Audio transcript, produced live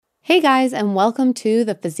Hey guys, and welcome to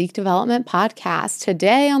the Physique Development Podcast.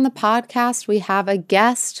 Today on the podcast, we have a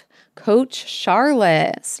guest, Coach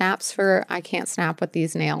Charlotte. Snaps for, I can't snap with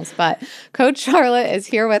these nails, but Coach Charlotte is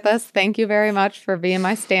here with us. Thank you very much for being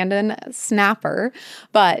my stand-in snapper.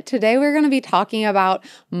 But today we're going to be talking about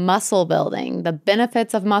muscle building, the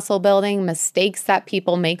benefits of muscle building, mistakes that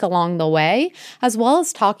people make along the way, as well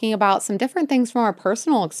as talking about some different things from our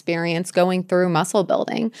personal experience going through muscle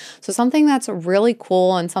building. So something that's really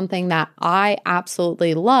cool and something that I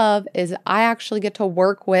absolutely love is I actually get to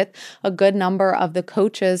work with a good number of the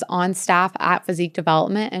coaches on staff at Physique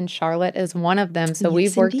Development, and Charlotte is one of them. So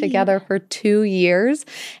we've worked together for 2 years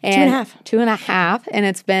and two and a half, and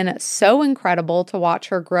it's been so incredible to watch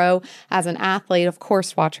her grow as an athlete. Of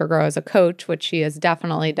course, watch her grow as a coach, which she has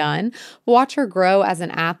definitely done. Watch her grow as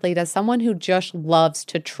an athlete, as someone who just loves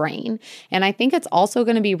to train. And I think it's also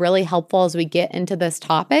going to be really helpful as we get into this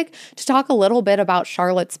topic to talk a little bit about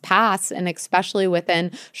Charlotte's past, and especially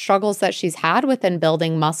within struggles that she's had within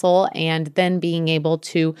building muscle, and then being able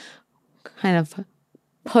to kind of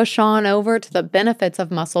push on over to the benefits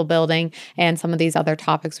of muscle building and some of these other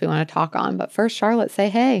topics we want to talk on. But first, Charlotte, say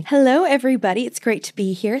hey. Hello, everybody. It's great to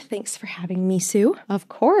be here. Thanks for having me, Sue. Of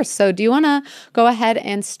course. So do you want to go ahead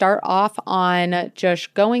and start off on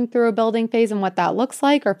just going through a building phase and what that looks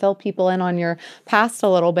like, or fill people in on your past a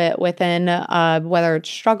little bit within whether it's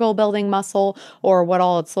struggle building muscle or what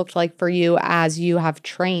all it's looked like for you as you have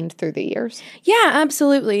trained through the years? Yeah,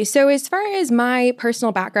 absolutely. So as far as my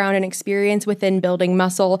personal background and experience within building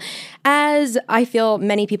muscle, as I feel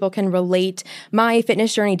many people can relate, my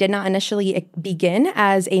fitness journey did not initially begin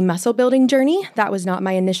as a muscle building journey. That was not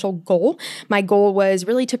my initial goal. My goal was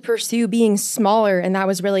really to pursue being smaller, and that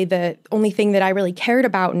was really the only thing that I really cared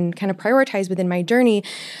about and kind of prioritized within my journey.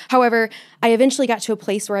 However, I eventually got to a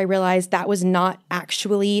place where I realized that was not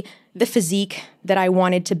actually the physique that I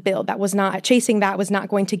wanted to build. That was not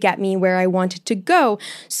going to get me where I wanted to go.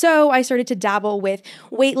 So I started to dabble with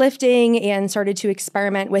weightlifting and started to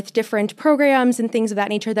experiment with different programs and things of that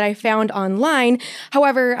nature that I found online.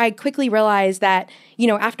 However, I quickly realized that,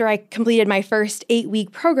 after I completed my first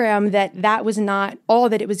 8-week program, that was not all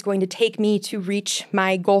that it was going to take me to reach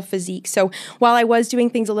my goal physique. So while I was doing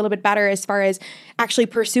things a little bit better as far as actually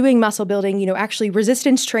pursuing muscle building, actually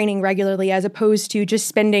resistance training regularly, as opposed to just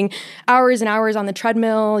spending hours and hours on the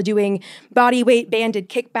treadmill doing body weight banded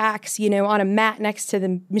kickbacks, on a mat next to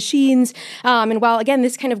the machines. And while, again,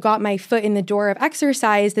 this kind of got my foot in the door of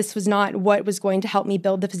exercise, this was not what was going to help me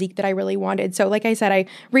build the physique that I really wanted. So like I said, I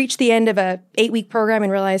reached the end of a 8-week program and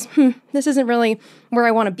realized, this isn't really where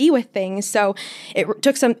I want to be with things. So it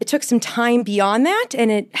took some time beyond that, and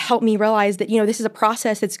it helped me realize that, this is a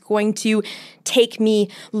process that's going to take me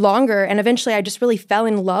longer. And eventually I just really fell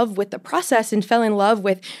in love with the process and fell in love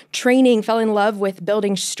with training, fell in love with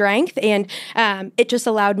building strength. And it just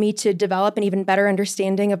allowed me to develop an even better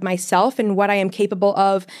understanding of myself and what I am capable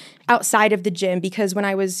of outside of the gym. Because when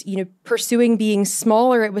I was, pursuing being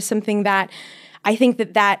smaller, it was something that I think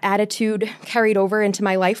that attitude carried over into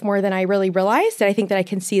my life more than I really realized. And I think that I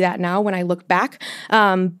can see that now when I look back.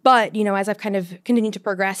 But, as I've kind of continued to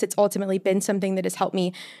progress, it's ultimately been something that has helped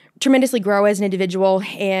me tremendously grow as an individual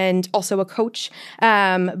and also a coach.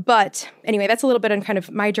 But anyway, that's a little bit on kind of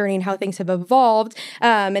my journey and how things have evolved.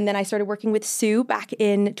 And then I started working with Sue back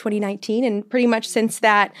in 2019. And pretty much since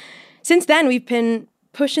then, we've been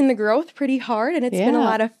pushing the growth pretty hard, and it's been a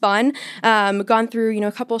lot of fun. Gone through,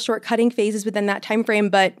 a couple short cutting phases within that time frame,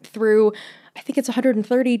 but through, I think it's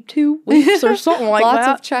 132 weeks or something like that.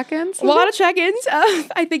 Lots of check-ins. A lot of check-ins.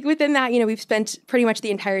 I think within that, we've spent pretty much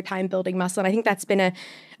the entire time building muscle, and I think that's been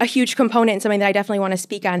a huge component and something that I definitely want to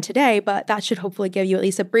speak on today, but that should hopefully give you at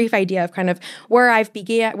least a brief idea of kind of where I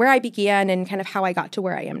began and kind of how I got to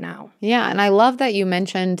where I am now. Yeah, and I love that you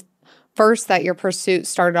mentioned first that your pursuit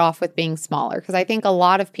started off with being smaller, because I think a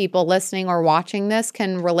lot of people listening or watching this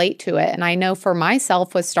can relate to it. And I know for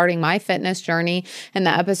myself, with starting my fitness journey and the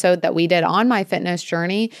episode that we did on my fitness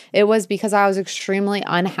journey, it was because I was extremely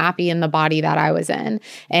unhappy in the body that I was in.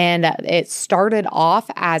 And it started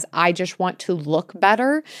off as I just want to look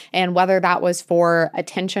better. And whether that was for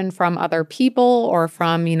attention from other people or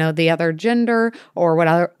from, the other gender or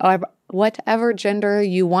whatever gender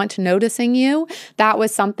you want noticing you, that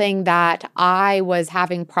was something that I was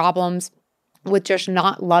having problems with just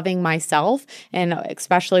not loving myself. And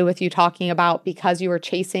especially with you talking about because you were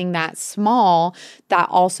chasing that small, that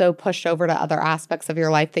also pushed over to other aspects of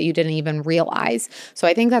your life that you didn't even realize. So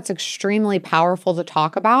I think that's extremely powerful to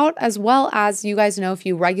talk about, as well as you guys know, if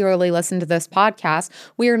you regularly listen to this podcast,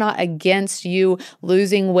 we are not against you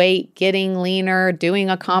losing weight, getting leaner, doing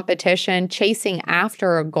a competition, chasing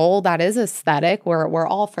after a goal that is aesthetic. We're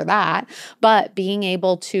all for that. But being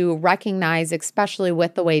able to recognize, especially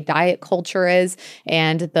with the way diet culture is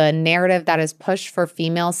and the narrative that is pushed for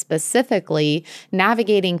females specifically,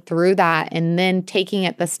 navigating through that and then taking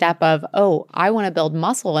it the step of, oh, I want to build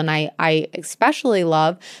muscle. And I especially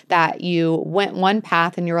love that you went one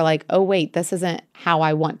path and you were like, oh, wait, this isn't how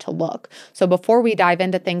I want to look. So before we dive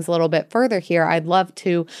into things a little bit further here, I'd love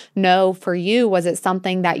to know for you, was it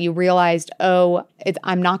something that you realized, oh,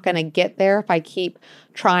 I'm not going to get there if I keep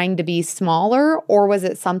trying to be smaller? Or was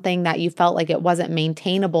it something that you felt like it wasn't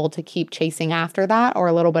maintainable to keep chasing after that, or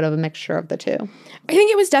a little bit of a mixture of the two? I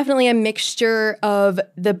think it was definitely a mixture of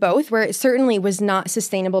the both, where it certainly was not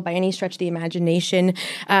sustainable by any stretch of the imagination.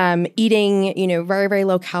 Eating, very, very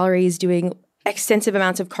low calories, doing extensive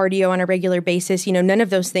amounts of cardio on a regular basis, none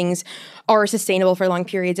of those things are sustainable for long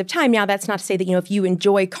periods of time. Now, that's not to say that, if you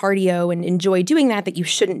enjoy cardio and enjoy doing that you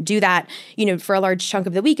shouldn't do that, for a large chunk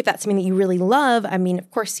of the week. If that's something that you really love, I mean,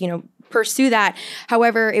 of course, pursue that.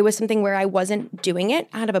 However, it was something where I wasn't doing it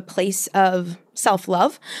out of a place of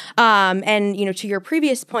self-love. And, to your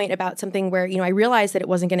previous point about something where, I realized that it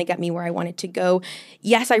wasn't going to get me where I wanted to go.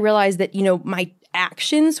 Yes, I realized that, my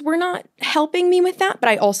actions were not helping me with that, but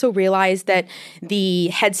I also realized that the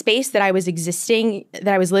headspace that I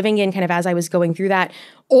was living in kind of as I was going through that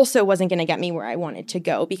also wasn't going to get me where I wanted to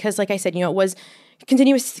go. Because like I said, it was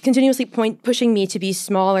continuously pushing me to be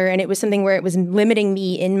smaller, and it was something where it was limiting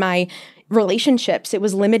me in my relationships. It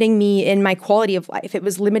was limiting me in my quality of life. It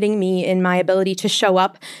was limiting me in my ability to show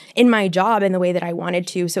up in my job in the way that I wanted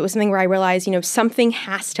to. So it was something where I realized, something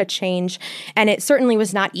has to change. And it certainly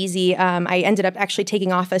was not easy. I ended up actually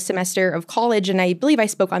taking off a semester of college. And I believe I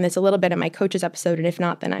spoke on this a little bit in my coach's episode. And if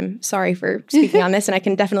not, then I'm sorry for speaking on this. And I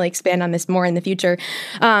can definitely expand on this more in the future.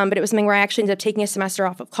 But it was something where I actually ended up taking a semester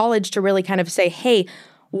off of college to really kind of say, hey,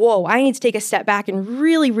 whoa, I need to take a step back and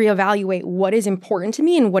really reevaluate what is important to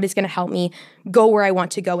me and what is going to help me go where I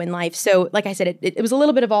want to go in life. So like I said, it was a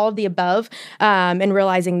little bit of all of the above, and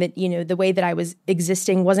realizing that, the way that I was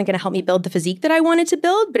existing wasn't going to help me build the physique that I wanted to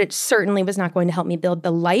build, but it certainly was not going to help me build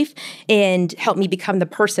the life and help me become the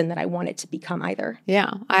person that I wanted to become either.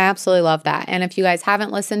 Yeah, I absolutely love that. And if you guys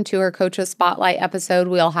haven't listened to her Coach's Spotlight episode,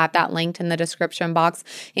 we'll have that linked in the description box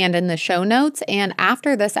and in the show notes. And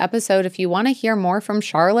after this episode, if you want to hear more from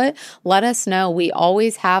Charlotte, let us know. We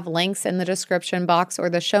always have links in the description box or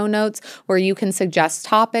the show notes where you can suggest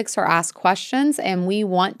topics or ask questions, and we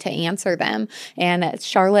want to answer them. And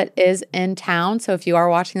Charlotte is in town. So if you are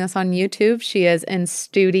watching this on YouTube, she is in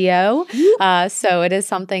studio. So it is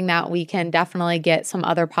something that we can definitely get some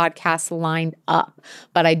other podcasts lined up.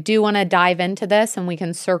 But I do want to dive into this, and we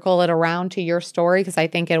can circle it around to your story, because I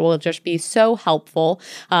think it will just be so helpful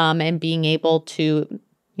in being able to,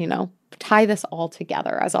 tie this all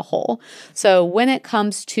together as a whole. So when it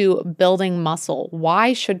comes to building muscle,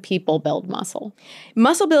 why should people build muscle?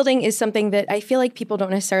 Muscle building is something that I feel like people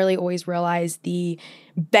don't necessarily always realize the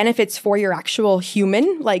benefits for your actual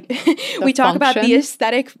human. Like we talk about the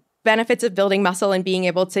aesthetic benefits of building muscle and being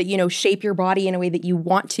able to, shape your body in a way that you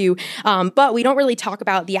want to. But we don't really talk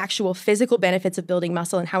about the actual physical benefits of building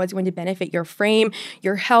muscle and how it's going to benefit your frame,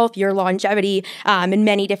 your health, your longevity, and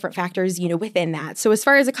many different factors, within that. So as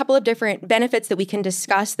far as a couple of different benefits that we can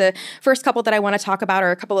discuss, the first couple that I want to talk about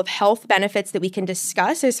are a couple of health benefits that we can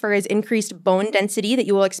discuss as far as increased bone density that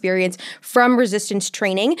you will experience from resistance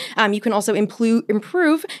training. You can also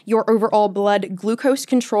improve your overall blood glucose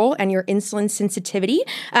control and your insulin sensitivity.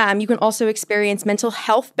 You can also experience mental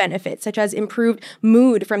health benefits, such as improved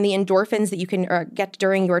mood from the endorphins that you can get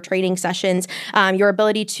during your training sessions. Your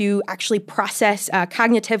ability to actually process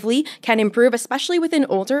cognitively can improve, especially within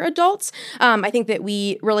older adults. I think that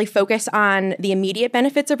we really focus on the immediate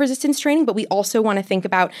benefits of resistance training, but we also want to think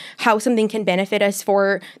about how something can benefit us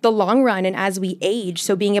for the long run and as we age.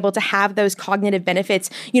 So being able to have those cognitive benefits,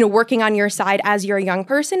 working on your side as you're a young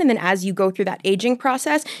person, and then as you go through that aging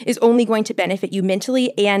process is only going to benefit you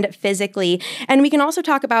mentally and and physically. And we can also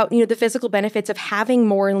talk about, the physical benefits of having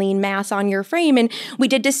more lean mass on your frame. And we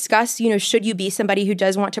did discuss, should you be somebody who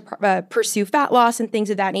does want to pursue fat loss and things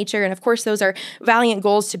of that nature. And of course, those are valiant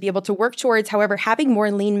goals to be able to work towards. However, having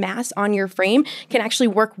more lean mass on your frame can actually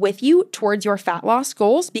work with you towards your fat loss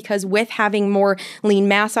goals, because with having more lean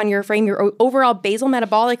mass on your frame, your overall basal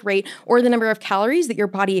metabolic rate, or the number of calories that your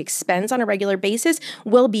body expends on a regular basis,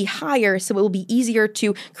 will be higher. So it will be easier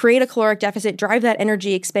to create a caloric deficit, drive that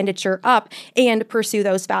energy expenditure up, and pursue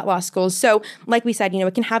those fat loss goals. So like we said,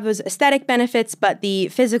 it can have those aesthetic benefits, but the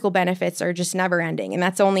physical benefits are just never ending. And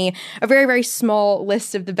that's only a very, very small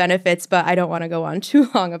list of the benefits, but I don't want to go on too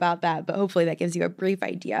long about that. But hopefully that gives you a brief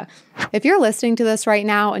idea. If you're listening to this right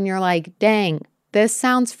now and you're like, dang, this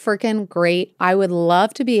sounds freaking great. I would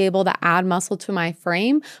love to be able to add muscle to my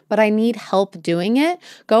frame, but I need help doing it.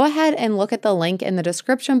 Go ahead and look at the link in the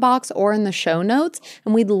description box or in the show notes,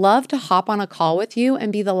 and we'd love to hop on a call with you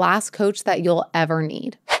and be the last coach that you'll ever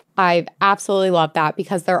need. I absolutely love that,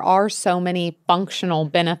 because there are so many functional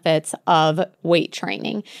benefits of weight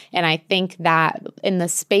training. And I think that in the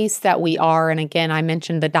space that we are, and again, I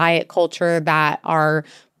mentioned the diet culture that our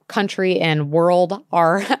country and world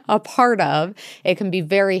are a part of, it can be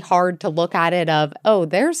very hard to look at it of, oh,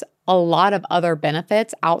 there's a lot of other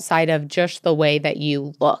benefits outside of just the way that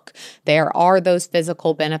you look. There are those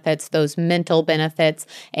physical benefits, those mental benefits,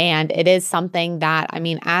 and it is something that,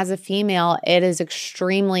 as a female, it is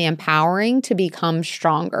extremely empowering to become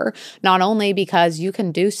stronger. Not only because you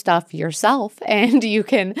can do stuff yourself and you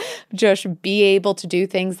can just be able to do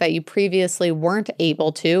things that you previously weren't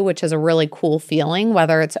able to, which is a really cool feeling,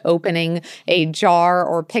 whether it's opening a jar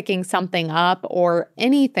or picking something up or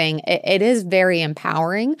anything. It is very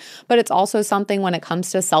empowering. But it's also something when it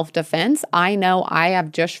comes to self-defense, I know I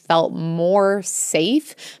have just felt more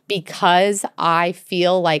safe because I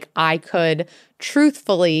feel like I could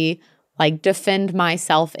truthfully defend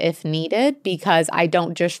myself if needed, because I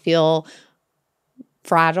don't just feel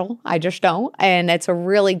fragile. I just don't. And it's a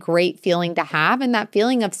really great feeling to have. And that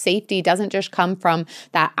feeling of safety doesn't just come from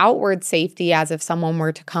that outward safety as if someone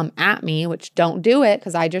were to come at me, which don't do it,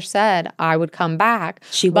 because I just said I would come back.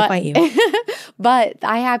 She will fight you. But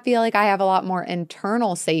feel like I have a lot more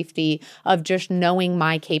internal safety of just knowing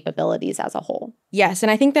my capabilities as a whole. Yes.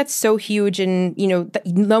 And I think that's so huge. And,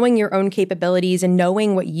 knowing your own capabilities and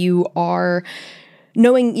knowing what you are,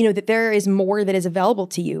 knowing, that there is more that is available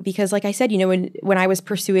to you. Because like I said, when I was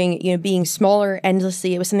pursuing, being smaller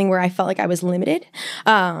endlessly, it was something where I felt like I was limited.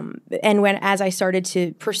 And as I started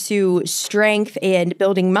to pursue strength and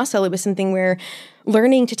building muscle, it was something where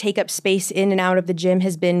learning to take up space in and out of the gym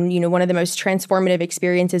has been, one of the most transformative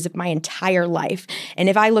experiences of my entire life. And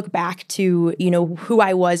if I look back to, who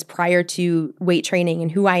I was prior to weight training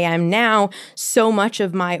and who I am now, so much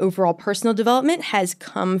of my overall personal development has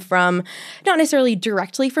come from, not necessarily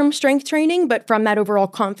directly from strength training, but from that overall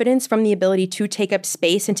confidence, from the ability to take up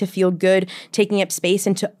space and to feel good taking up space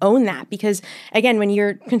and to own that. Because again, when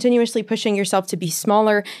you're continuously pushing yourself to be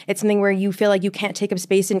smaller, it's something where you feel like you can't take up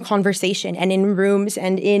space in conversation and in rooms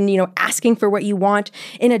and in, asking for what you want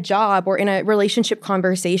in a job or in a relationship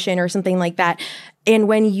conversation or something like that. And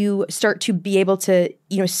when you start to be able to,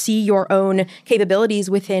 see your own capabilities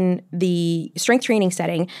within the strength training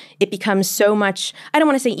setting, it becomes so much, I don't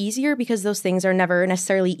want to say easier, because those things are never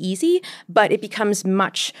necessarily easy, but it becomes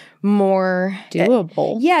much more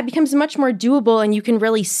doable. It becomes much more doable, and you can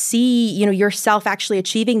really see, yourself actually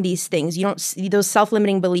achieving these things. You don't see those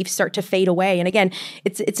self-limiting beliefs start to fade away. And again,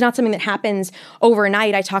 it's not something that happens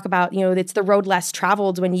overnight. I talk about, it's the road less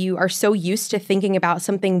traveled when you are so used to thinking about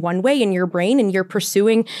something one way in your brain and you're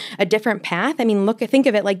pursuing a different path.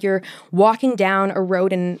 Think of it like you're walking down a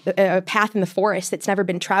road and a path in the forest that's never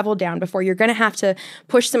been traveled down before. You're going to have to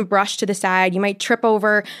push some brush to the side. You might trip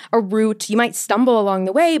over a root. You might stumble along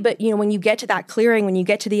the way, but when you get to that clearing, when you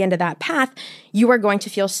get to the end of that path, you are going to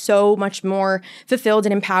feel so much more fulfilled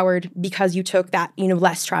and empowered because you took that,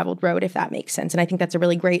 less traveled road, if that makes sense. And I think that's a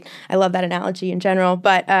really great, I love that analogy in general,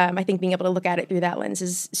 but I think being able to look at it through that lens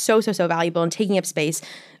is so valuable, and taking up space,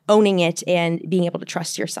 owning it, and being able to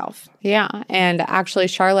trust yourself. Yeah. And actually,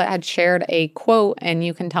 Charlotte had shared a quote, and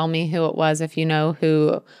you can tell me who it was if you know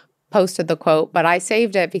who posted the quote, but I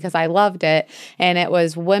saved it because I loved it. And it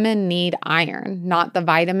was, women need iron, not the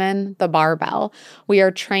vitamin, the barbell. We are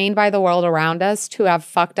trained by the world around us to have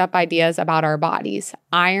fucked up ideas about our bodies.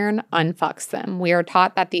 Iron unfucks them. We are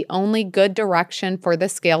taught that the only good direction for the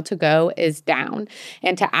scale to go is down,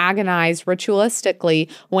 and to agonize ritualistically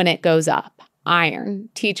when it goes up. iron,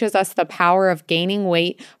 teaches us the power of gaining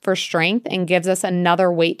weight for strength, and gives us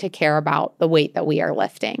another weight to care about, the weight that we are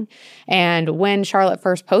lifting. And when Charlotte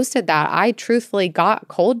first posted that, I truthfully got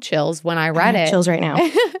cold chills when I read it. Chills right now.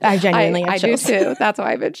 I genuinely have chills. I do too. That's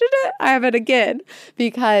why I mentioned it. I have it again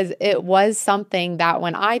because it was something that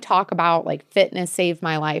when I talk about like fitness saved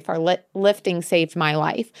my life or lifting saved my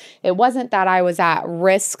life, it wasn't that I was at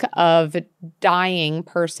risk of dying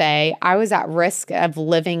per se. I was at risk of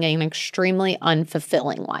living an extremely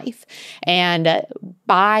unfulfilling life. And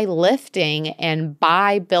by lifting and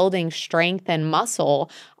by building strength and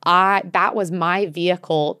muscle, that was my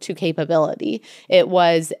vehicle to capability. It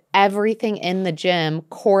was everything in the gym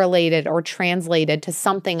correlated or translated to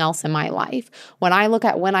something else in my life. When I look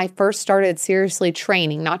at when I first started seriously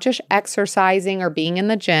training, not just exercising or being in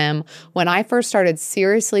the gym, when I first started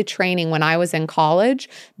seriously training when I was in college,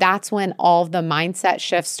 that's when all of the mindset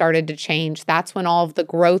shifts started to change. That's when all of the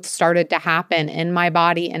growth started to happen in my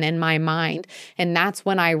body and in my mind. And that's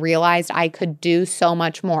when I realized I could do so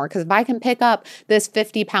much more. Because if I can pick up this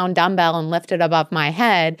 50-pound dumbbell and lift it above my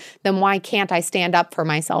head, then why can't I stand up for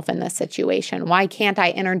myself in this situation? Why can't I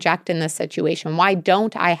interject in this situation? Why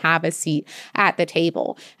don't I have a seat at the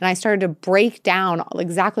table? And I started to break down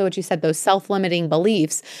exactly what you said, those self-limiting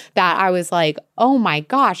beliefs that I was like, oh my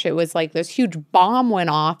gosh, it was like this huge bomb went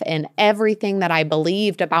off and everything that I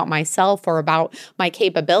believed about myself or about my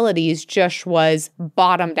capabilities just was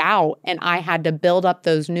bottomed out. And I had to build up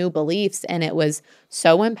those new beliefs, and it was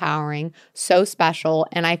so empowering, so special.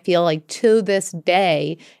 And I feel like to this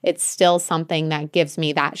day, it's still something that gives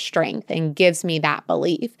me that strength and gives me that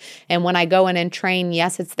belief. And when I go in and train,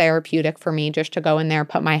 yes, it's therapeutic for me just to go in there,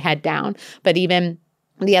 put my head down. But even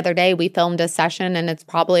the other day, we filmed a session, and it's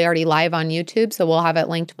probably already live on YouTube, so we'll have it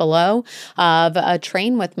linked below, of a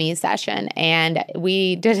train with me session. And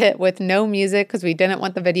we did it with no music because we didn't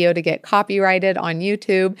want the video to get copyrighted on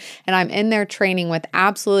YouTube. And I'm in there training with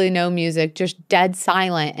absolutely no music, just dead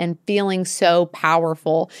silent and feeling so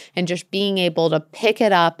powerful and just being able to pick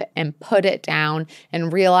it up and put it down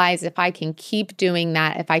and realize if I can keep doing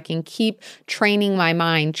that, if I can keep training my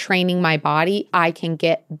mind, training my body, I can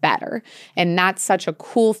get better. And that's such a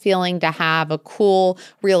cool feeling to have, a cool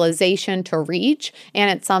realization to reach.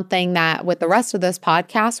 And it's something that with the rest of this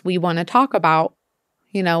podcast, we want to talk about,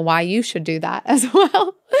 why you should do that as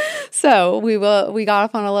well. So we got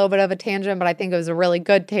off on a little bit of a tangent, but I think it was a really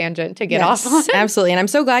good tangent to get off on. Absolutely. And I'm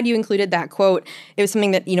so glad you included that quote. It was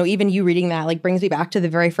something that, even you reading that like brings me back to the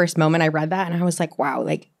very first moment I read that. And I was like, wow,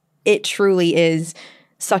 like it truly is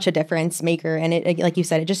such a difference maker. And it, like you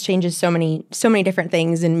said, it just changes so many different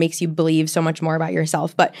things and makes you believe so much more about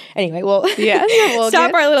yourself. But anyway, we'll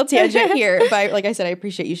stop our little tangent here. But like I said, I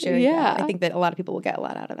appreciate you sharing that. I think that a lot of people will get a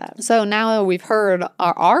lot out of that. So now that we've heard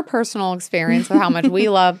our personal experience of how much we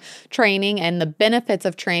love training and the benefits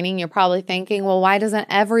of training, you're probably thinking, well, why doesn't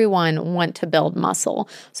everyone want to build muscle?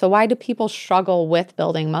 So why do people struggle with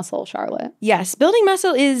building muscle, Charlotte? Yes, building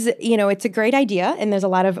muscle is, it's a great idea. And there's a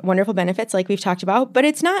lot of wonderful benefits like we've talked about, but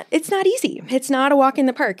it's not easy. It's not a walk in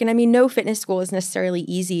the park. And I mean, no fitness school is necessarily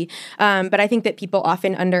easy. But I think that people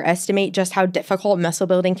often underestimate just how difficult muscle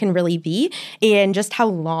building can really be and just how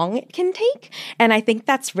long it can take. And I think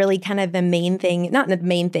that's really kind of the main thing, not the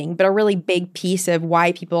main thing, but a really big piece of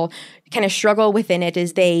why people kind of struggle within it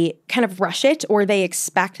is they kind of rush it, or they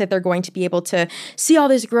expect that they're going to be able to see all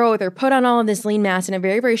this growth or put on all of this lean mass in a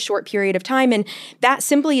very, very short period of time. And that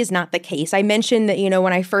simply is not the case. I mentioned that,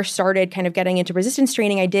 when I first started kind of getting into resistance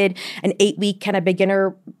training, I did an 8-week kind of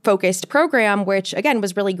beginner focused program, which again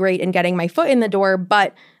was really great in getting my foot in the door.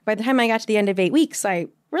 But by the time I got to the end of 8 weeks, I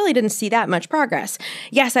really didn't see that much progress.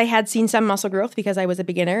 Yes, I had seen some muscle growth because I was a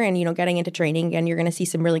beginner and, getting into training, and you're going to see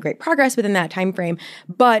some really great progress within that time frame.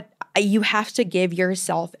 But you have to give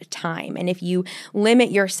yourself time. And if you limit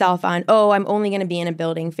yourself on, I'm only going to be in a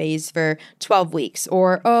building phase for 12 weeks,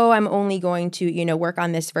 or, I'm only going to, work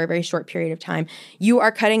on this for a very short period of time, you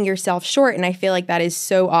are cutting yourself short. And I feel like that is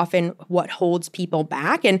so often what holds people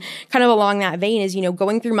back. And kind of along that vein is,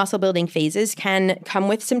 going through muscle building phases can come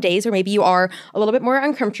with some days where maybe you are a little bit more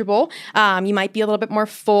uncomfortable. You might be a little bit more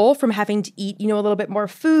full from having to eat, a little bit more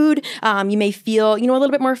food. You may feel, a little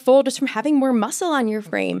bit more full just from having more muscle on your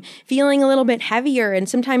frame, feeling a little bit heavier. And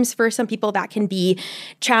sometimes for some people that can be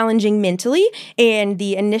challenging mentally. And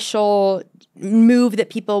the initial move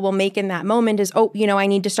that people will make in that moment is, I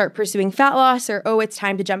need to start pursuing fat loss, or, it's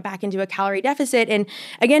time to jump back into a calorie deficit. And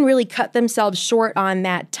again, really cut themselves short on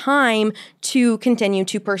that time to continue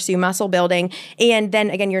to pursue muscle building. And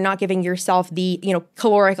then again, you're not giving yourself the,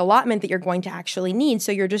 caloric allotment that you're going to actually need.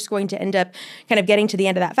 So you're just going to end up kind of getting to the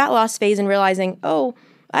end of that fat loss phase and realizing,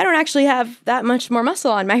 I don't actually have that much more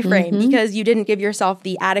muscle on my frame because you didn't give yourself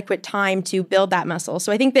the adequate time to build that muscle.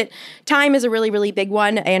 So I think that time is a really, really big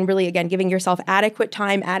one. And really, again, giving yourself adequate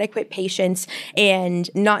time, adequate patience, and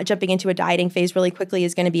not jumping into a dieting phase really quickly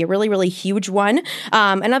is going to be a really, really huge one.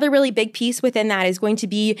 Another really big piece within that is going to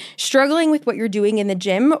be struggling with what you're doing in the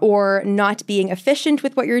gym, or not being efficient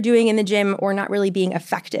with what you're doing in the gym, or not really being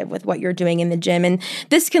effective with what you're doing in the gym. And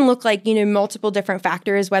this can look like, multiple different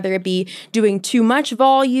factors, whether it be doing too much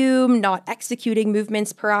volume, not executing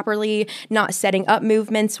movements properly, not setting up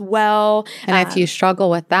movements well. And if you struggle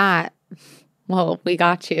with that, well, we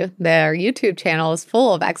got you. Their YouTube channel is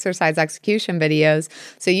full of exercise execution videos,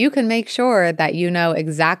 so you can make sure that you know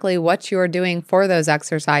exactly what you're doing for those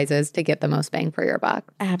exercises to get the most bang for your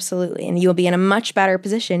buck. Absolutely. And you'll be in a much better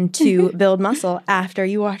position to build muscle after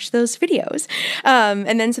you watch those videos.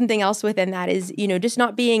 And then something else within that is, just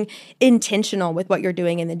not being intentional with what you're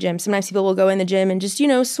doing in the gym. Sometimes people will go in the gym and just,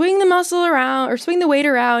 swing the muscle around or swing the weight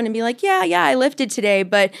around and be like, yeah, I lifted today,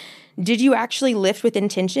 but did you actually lift with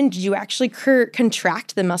intention? Did you actually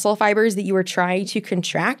contract the muscle fibers that you were trying to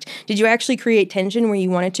contract? Did you actually create tension where you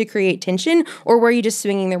wanted to create tension? Or were you just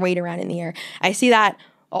swinging their weight around in the air? I see that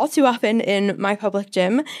all too often in my public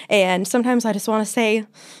gym. And sometimes I just want to say,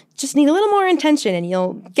 just need a little more intention and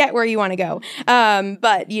you'll get where you want to go.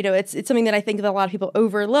 But, it's something that I think that a lot of people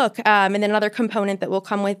overlook. And then another component that will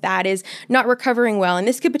come with that is not recovering well. And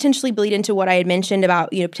this could potentially bleed into what I had mentioned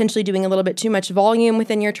about, potentially doing a little bit too much volume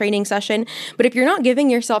within your training session. But if you're not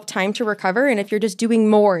giving yourself time to recover, and if you're just doing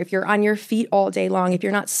more, if you're on your feet all day long, if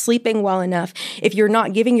you're not sleeping well enough, if you're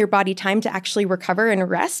not giving your body time to actually recover and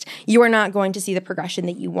rest, you are not going to see the progression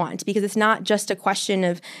that you want, because it's not just a question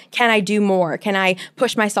of, can I do more? Can I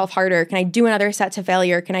push myself harder? Can I do another set to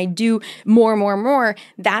failure? Can I do more?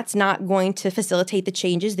 That's not going to facilitate the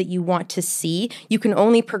changes that you want to see. You can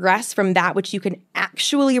only progress from that which you can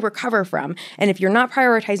actually recover from. And if you're not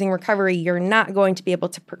prioritizing recovery, you're not going to be able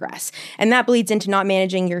to progress. And that bleeds into not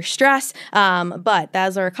managing your stress. But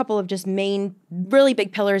those are a couple of just main, really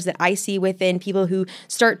big pillars that I see within people who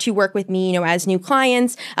start to work with me, as new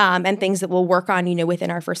clients, and things that we'll work on,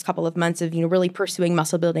 within our first couple of months of, really pursuing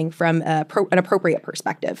muscle building from an appropriate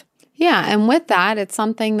perspective. Yeah. And with that, it's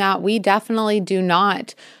something that we definitely do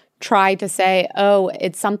not try to say, oh,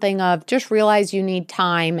 it's something of just realize you need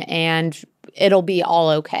time and it'll be all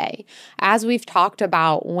okay. As we've talked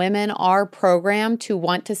about, women are programmed to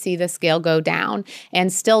want to see the scale go down.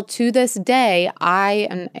 And still to this day,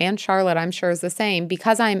 and Charlotte, I'm sure is the same,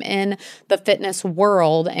 because I'm in the fitness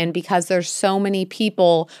world and because there's so many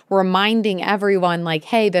people reminding everyone like,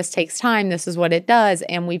 hey, this takes time, this is what it does.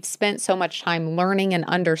 And we've spent so much time learning and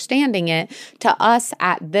understanding it. To us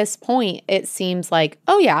at this point, it seems like,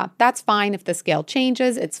 oh yeah, that's fine if the scale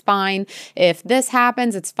changes. It's fine if this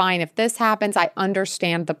happens. It's fine if this happens. I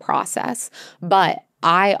understand the process, but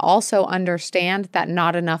I also understand that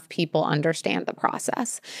not enough people understand the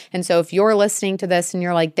process. And so if you're listening to this and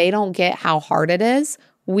you're like, they don't get how hard it is,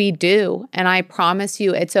 we do. And I promise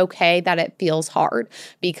you, it's okay that it feels hard,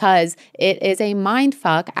 because it is a mind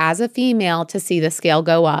fuck as a female to see the scale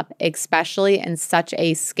go up, especially in such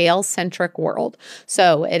a scale-centric world.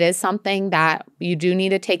 So it is something that you do need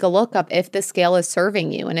to take a look up if the scale is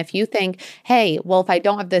serving you. And if you think, hey, well, if I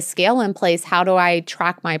don't have this scale in place, how do I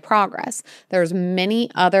track my progress? There's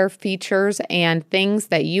many other features and things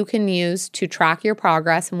that you can use to track your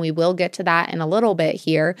progress. And we will get to that in a little bit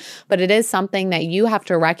here, but it is something that you have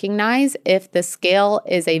to recognize if the scale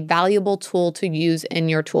is a valuable tool to use in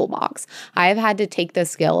your toolbox. I have had to take the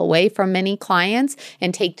scale away from many clients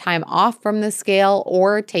and take time off from the scale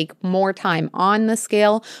or take more time on the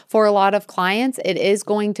scale. For a lot of clients, it is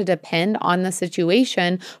going to depend on the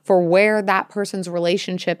situation for where that person's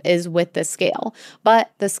relationship is with the scale.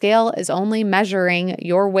 But the scale is only measuring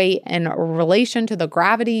your weight in relation to the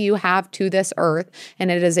gravity you have to this earth,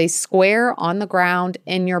 and it is a square on the ground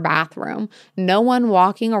in your bathroom. No one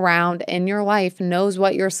walking around in your life knows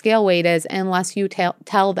what your scale weight is unless you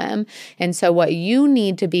tell them. And so what you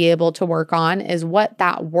need to be able to work on is what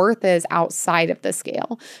that worth is outside of the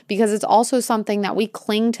scale, because it's also something that we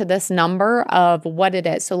cling to this number of what it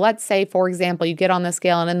is. So let's say, for example, you get on the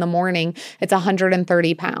scale and in the morning it's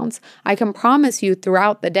 130 pounds. I can promise you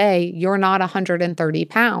throughout the day, you're not 130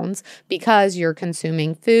 pounds because you're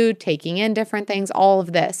consuming food, taking in different things, all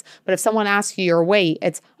of this. But if someone asks you your weight,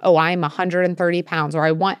 it's, oh, I'm 130 pounds. pounds, or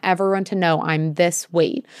I want everyone to know I'm this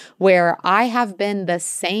weight, where I have been the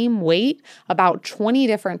same weight about 20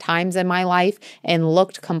 different times in my life and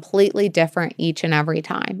looked completely different each and every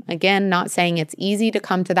time. Again, not saying it's easy to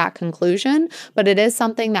come to that conclusion, but it is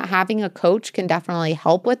something that having a coach can definitely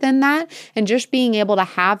help within that. And just being able to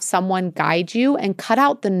have someone guide you and cut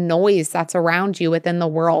out the noise that's around you within the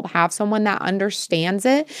world, have someone that understands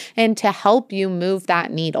it and to help you move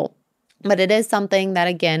that needle. But it is something that,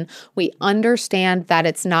 again, we understand that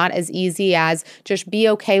it's not as easy as just be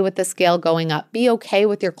okay with the scale going up. Be okay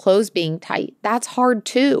with your clothes being tight. That's hard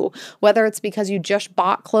too. Whether it's because you just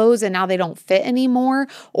bought clothes and now they don't fit anymore,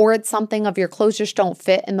 or it's something of your clothes just don't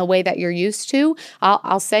fit in the way that you're used to.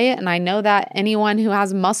 I'll say it, and I know that anyone who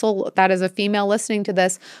has muscle that is a female listening to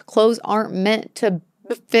this, clothes aren't meant to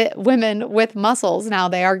fit women with muscles. Now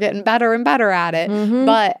they are getting better and better at it,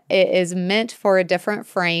 but it is meant for a different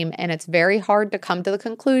frame. And it's very hard to come to the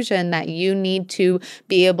conclusion that you need to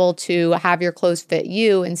be able to have your clothes fit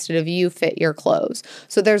you instead of you fit your clothes.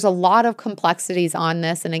 So there's a lot of complexities on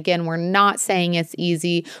this. And again, we're not saying it's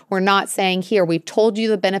easy. We're not saying, here, we've told you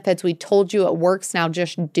the benefits. We told you it works. Now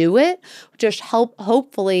just do it. Just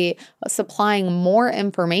hopefully supplying more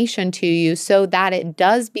information to you so that it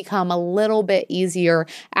does become a little bit easier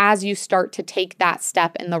as you start to take that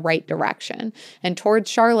step in the right direction. And towards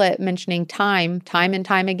Charlotte mentioning time and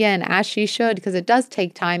time again, as she should, because it does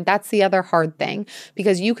take time. That's the other hard thing,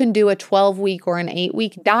 because you can do a 12-week or an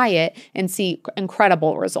 8-week diet and see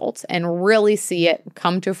incredible results and really see it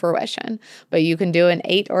come to fruition. But you can do an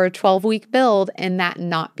 8 or a 12-week build and that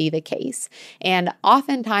not be the case. And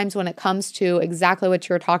oftentimes when it comes to exactly what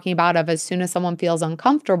you were talking about, of as soon as someone feels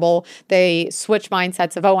uncomfortable, they switch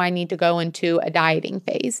mindsets of, oh, I need to go into a dieting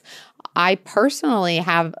phase. I personally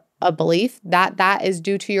have a belief that that is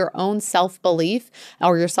due to your own self-belief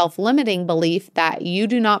or your self-limiting belief that you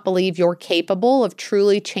do not believe you're capable of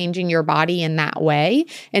truly changing your body in that way.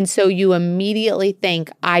 And so you immediately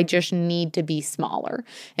think, I just need to be smaller.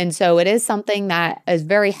 And so it is something that is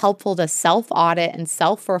very helpful to self-audit and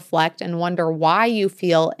self-reflect and wonder why you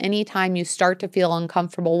feel anytime you start to feel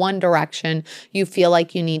uncomfortable one direction, you feel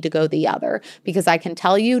like you need to go the other. Because I can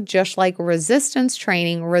tell you, just like resistance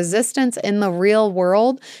training, resistance in the real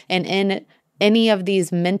world and in any of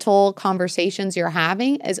these mental conversations you're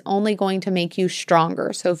having is only going to make you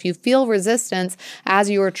stronger. So if you feel resistance as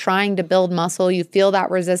you are trying to build muscle, you feel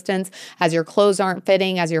that resistance as your clothes aren't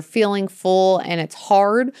fitting, as you're feeling full and it's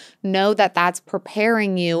hard, know that that's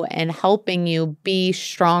preparing you and helping you be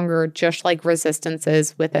stronger, just like resistance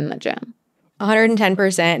is within the gym.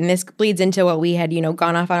 110%. And this bleeds into what we had,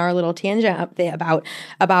 gone off on our little tangent up there about,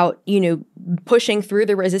 pushing through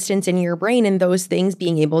the resistance in your brain and those things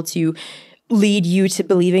being able to lead you to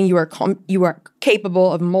believing you are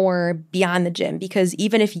capable of more beyond the gym. Because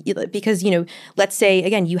let's say,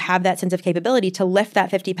 again, you have that sense of capability to lift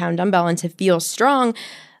that 50-pound dumbbell and to feel strong.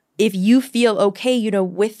 If you feel okay,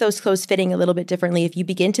 with those clothes fitting a little bit differently, if you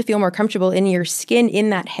begin to feel more comfortable in your skin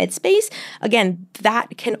in that headspace, again,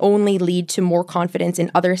 that can only lead to more confidence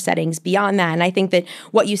in other settings beyond that. And I think that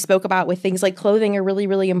what you spoke about with things like clothing are really,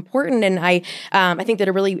 really important. And I think that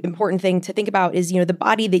a really important thing to think about is, the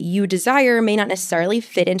body that you desire may not necessarily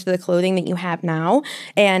fit into the clothing that you have now.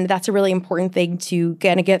 And that's a really important thing to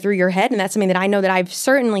kind of get through your head. And that's something that I know that I've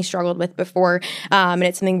certainly struggled with before. And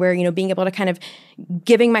it's something where, being able to kind of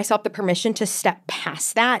giving myself the permission to step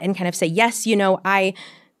past that and kind of say, yes, I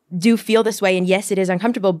do feel this way. And yes, it is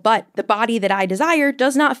uncomfortable, but the body that I desire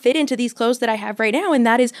does not fit into these clothes that I have right now. And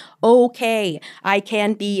that is okay. I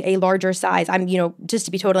can be a larger size. I'm, just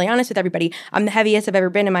to be totally honest with everybody, I'm the heaviest I've ever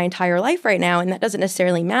been in my entire life right now. And that doesn't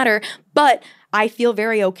necessarily matter, but I feel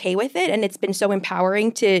very okay with it. And it's been so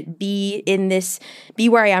empowering to be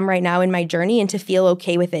where I am right now in my journey and to feel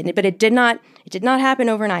okay with it. But it did not happen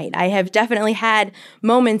overnight. I have definitely had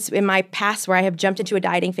moments in my past where I have jumped into a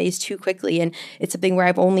dieting phase too quickly. And it's something where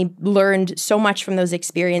I've only learned so much from those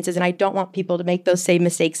experiences. And I don't want people to make those same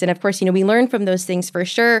mistakes. And of course, we learn from those things for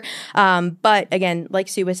sure. But again, like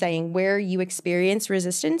Sue was saying, where you experience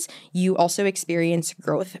resistance, you also experience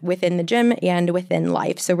growth within the gym and within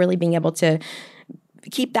life. So really being able to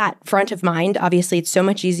keep that front of mind. Obviously, it's so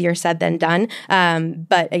much easier said than done.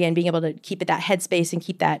 But again, being able to keep it that headspace and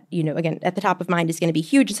keep that, again, at the top of mind is going to be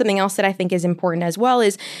huge. Something else that I think is important as well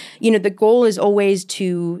is, the goal is always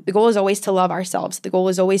to love ourselves. The goal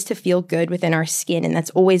is always to feel good within our skin. And that's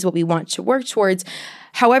always what we want to work towards.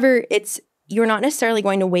 However, it's you're not necessarily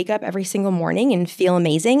going to wake up every single morning and feel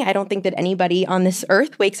amazing. I don't think that anybody on this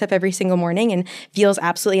earth wakes up every single morning and feels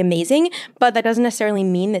absolutely amazing, but that doesn't necessarily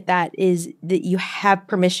mean that you have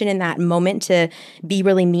permission in that moment to be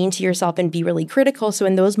really mean to yourself and be really critical. So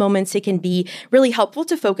in those moments, it can be really helpful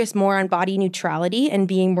to focus more on body neutrality and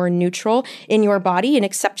being more neutral in your body and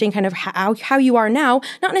accepting kind of how you are now,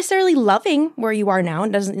 not necessarily loving where you are now.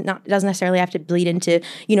 It doesn't necessarily have to bleed into,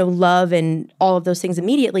 love and all of those things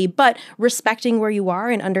immediately, but respecting where you are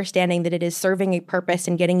and understanding that it is serving a purpose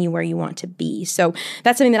and getting you where you want to be. So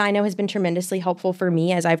that's something that I know has been tremendously helpful for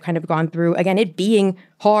me as I've kind of gone through, again, it being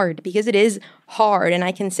hard, because it is hard. And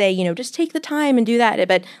I can say, just take the time and do that.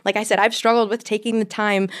 But like I said, I've struggled with taking the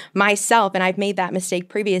time myself, and I've made that mistake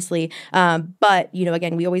previously. But,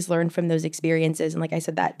 again, we always learn from those experiences. And like I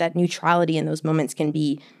said, that neutrality in those moments can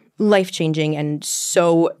be life-changing and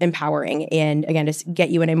so empowering, and again, just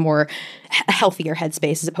get you in a more healthier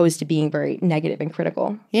headspace as opposed to being very negative and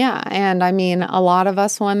critical. Yeah. And I mean, a lot of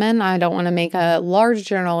us women, I don't want to make a large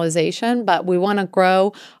generalization, but we want to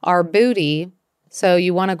grow our booty. So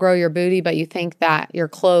you want to grow your booty, but you think that your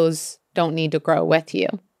clothes don't need to grow with you.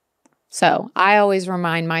 So I always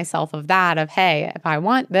remind myself of that, of, hey, if I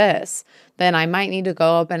want this, then I might need to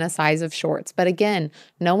go up in a size of shorts. But again,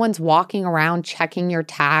 no one's walking around checking your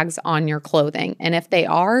tags on your clothing. And if they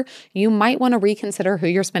are, you might want to reconsider who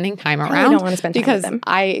you're spending time around. I don't want to spend time because with them.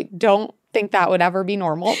 I don't think that would ever be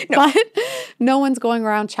normal. No. But no one's going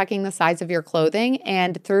around checking the size of your clothing.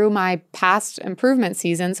 And through my past improvement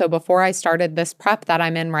season, so before I started this prep that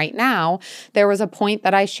I'm in right now, there was a point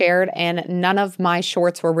that I shared and none of my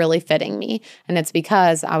shorts were really fitting me. And it's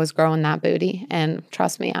because I was growing that booty. And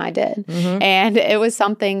trust me, I did. Mm-hmm. And it was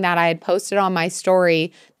something that I had posted on my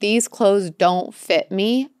story. These clothes don't fit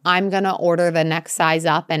me. I'm going to order the next size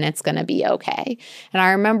up and it's going to be okay. And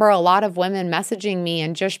I remember a lot of women messaging me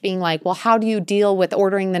and just being like, well, how do you deal with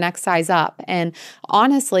ordering the next size up? And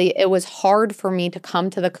honestly, it was hard for me to come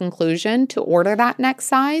to the conclusion to order that next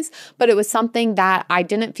size, but it was something that I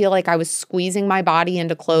didn't feel like I was squeezing my body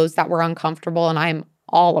into clothes that were uncomfortable, and I'm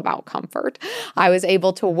all about comfort. I was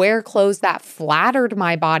able to wear clothes that flattered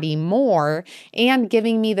my body more and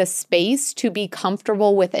giving me the space to be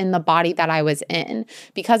comfortable within the body that I was in,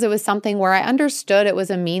 because it was something where I understood it was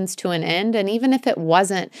a means to an end. And even if it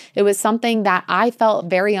wasn't, it was something that I felt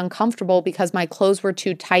very uncomfortable because my clothes were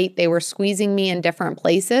too tight. They were squeezing me in different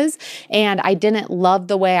places and I didn't love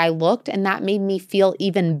the way I looked. And that made me feel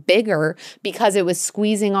even bigger because it was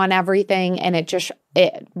squeezing on everything and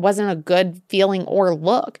it wasn't a good feeling or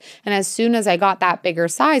look. And as soon as I got that bigger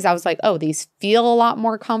size, I was like, oh, these feel a lot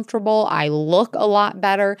more comfortable. I look a lot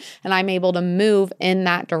better and I'm able to move in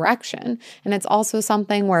that direction. And it's also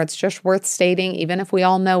something where it's just worth stating, even if we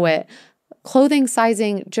all know it, clothing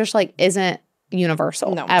sizing just isn't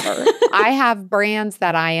universal ever. I have brands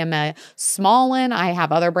that I am a small in. I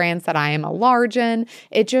have other brands that I am a large in.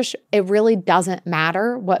 It really doesn't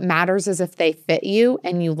matter. What matters is if they fit you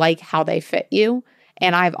and you like how they fit you.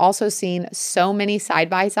 And I've also seen so many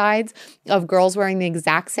side-by-sides of girls wearing the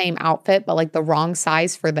exact same outfit, but the wrong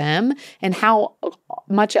size for them and how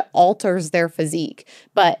much it alters their physique.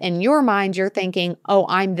 But in your mind, you're thinking, oh,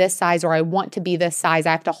 I'm this size or I want to be this size.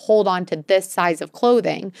 I have to hold on to this size of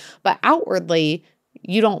clothing. But outwardly,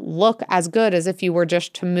 you don't look as good as if you were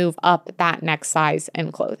just to move up that next size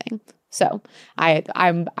in clothing. So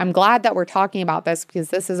I'm glad that we're talking about this because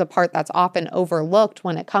this is a part that's often overlooked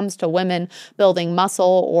when it comes to women building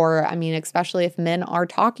muscle, or especially if men are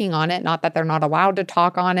talking on it, not that they're not allowed to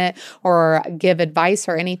talk on it or give advice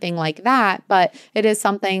or anything like that, but it is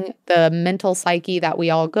something, the mental psyche that we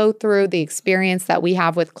all go through, the experience that we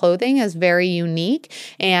have with clothing is very unique,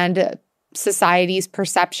 and society's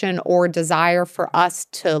perception or desire for us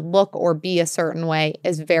to look or be a certain way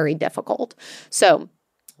is very difficult. So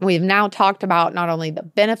we've now talked about not only the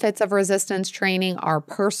benefits of resistance training, our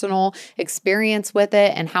personal experience with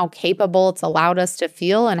it, and how capable it's allowed us to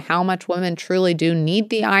feel and how much women truly do need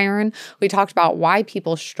the iron. We talked about why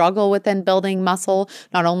people struggle within building muscle,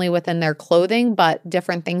 not only within their clothing, but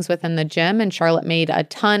different things within the gym. And Charlotte made a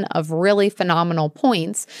ton of really phenomenal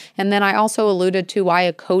points. And then I also alluded to why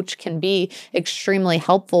a coach can be extremely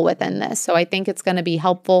helpful within this. So I think it's going to be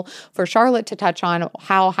helpful for Charlotte to touch on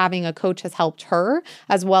how having a coach has helped her,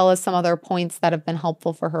 as well as some other points that have been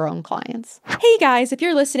helpful for her own clients. Hey guys, if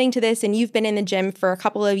you're listening to this and you've been in the gym for a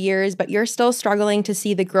couple of years, but you're still struggling to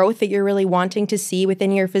see the growth that you're really wanting to see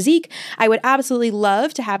within your physique, I would absolutely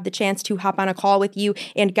love to have the chance to hop on a call with you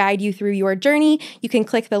and guide you through your journey. You can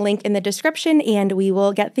click the link in the description and we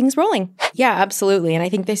will get things rolling. Yeah, absolutely. And I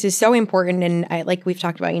think this is so important. And like we've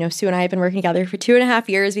talked about, Sue and I have been working together for 2.5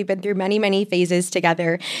 years. We've been through many, many phases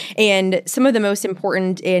together. And some of the most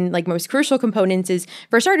important and most crucial components is,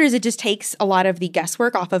 for starters, it just takes a lot of the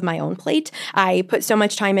guesswork off of my own plate. I put so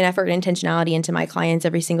much time and effort and intentionality into my clients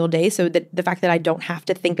every single day. So the fact that I don't have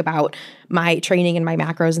to think about my training and my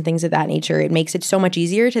macros and things of that nature, it makes it so much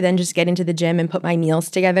easier to then just get into the gym and put my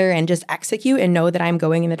meals together and just execute and know that I'm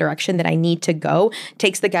going in the direction that I need to go.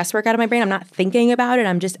 Takes the guesswork out of my brain. I'm not thinking about it.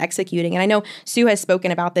 I'm just executing. And I know Sue has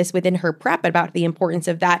spoken about this within her prep about the importance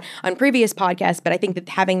of that on previous podcasts, but I think that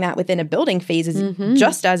having that within a building phase is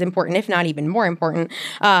just as important, if not even more important.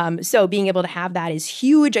 So being able to have that is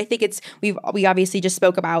huge. I think we obviously just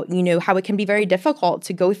spoke about, how it can be very difficult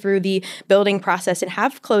to go through the building process and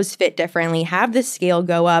have clothes fit differently, have the scale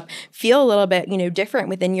go up, feel a little bit, different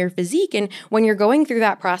within your physique. And when you're going through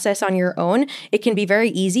that process on your own, it can be very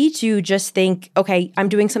easy to just think, okay, I'm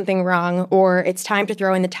doing something wrong, or it's time to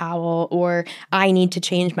throw in the towel, or I need to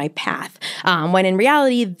change my path. When in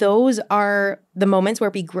reality, those are the moments where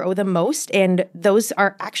we grow the most, and those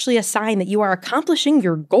are actually a sign that you are accomplishing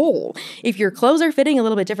your goal. If your clothes are fitting a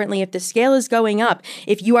little bit differently, if the scale is going up,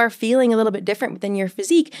 if you are feeling a little bit different within your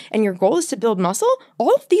physique, and your goal is to build muscle,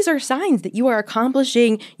 all of these are signs that you are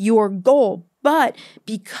accomplishing your goal. But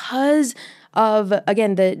because of,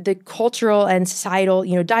 again, the cultural and societal,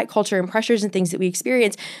 diet culture and pressures and things that we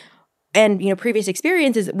experience, and, previous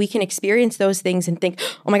experiences, we can experience those things and think,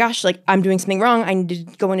 oh my gosh, I'm doing something wrong. I need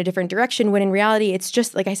to go in a different direction. When in reality, it's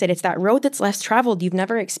just, like I said, it's that road that's less traveled. You've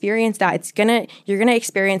never experienced that. You're going to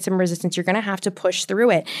experience some resistance. You're going to have to push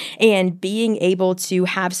through it. And being able to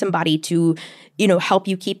have somebody to, help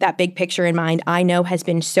you keep that big picture in mind, I know has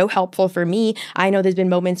been so helpful for me. I know there's been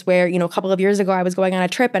moments where, a couple of years ago, I was going on a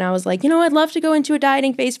trip and I was like, I'd love to go into a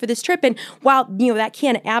dieting phase for this trip. And while, that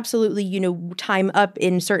can absolutely, time up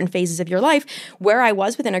in certain phases of your life, where I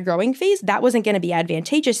was within a growing phase, that wasn't going to be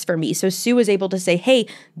advantageous for me. So Sue was able to say, hey,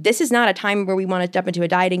 this is not a time where we want to step into a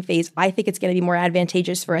dieting phase. I think it's going to be more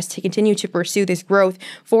advantageous for us to continue to pursue this growth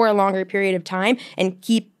for a longer period of time and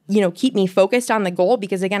keep me focused on the goal,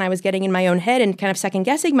 because again, I was getting in my own head and kind of second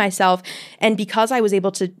guessing myself. And because I was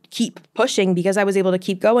able to keep pushing, because I was able to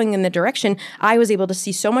keep going in the direction, I was able to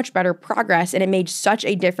see so much better progress, and it made such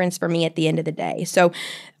a difference for me at the end of the day. So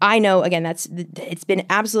I know, again, it's been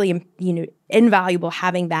absolutely, invaluable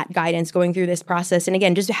having that guidance going through this process. And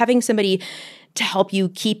again, just having somebody to help you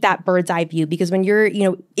keep that bird's eye view, because when you're,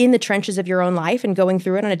 in the trenches of your own life and going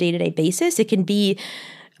through it on a day-to-day basis, it can be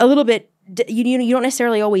a little bit, you don't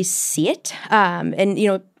necessarily always see it.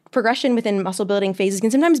 And progression within muscle building phases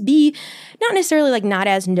can sometimes be not necessarily not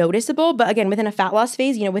as noticeable, but again, within a fat loss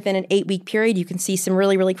phase, within an 8-week period, you can see some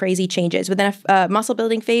really, really crazy changes. Within a muscle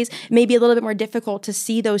building phase, it may be a little bit more difficult to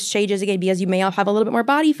see those changes again, because you may have a little bit more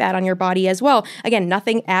body fat on your body as well. Again,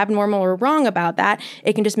 nothing abnormal or wrong about that.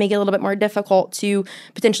 It can just make it a little bit more difficult to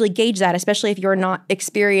potentially gauge that, especially if you're not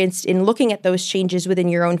experienced in looking at those changes within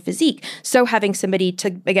your own physique. So having somebody to,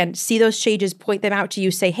 again, see those changes, point them out to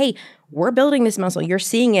you, say, hey, we're building this muscle. You're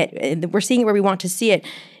seeing it. We're seeing it where we want to see it,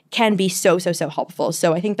 can be so helpful.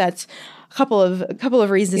 So I think that's a couple of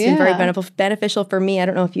reasons it's been very beneficial for me. I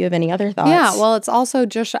don't know if you have any other thoughts. Yeah, well, it's also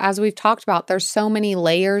just, as we've talked about, there's so many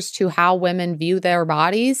layers to how women view their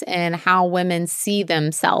bodies and how women see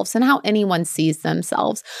themselves and how anyone sees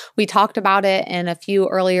themselves. We talked about it in a few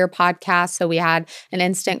earlier podcasts. So we had an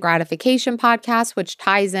instant gratification podcast, which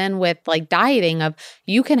ties in with dieting, of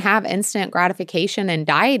you can have instant gratification in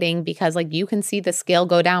dieting because you can see the scale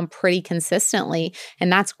go down pretty consistently. And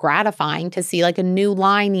that's gratifying to see a new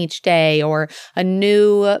line each day, or a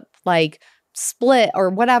new split,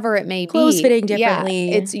 or whatever it may be. Clothes fitting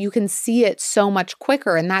differently. Yeah, you can see it so much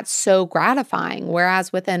quicker, and that's so gratifying.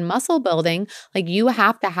 Whereas within muscle building, you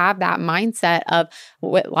have to have that mindset of,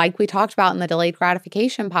 like we talked about in the delayed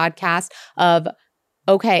gratification podcast, of,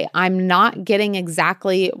 okay, I'm not getting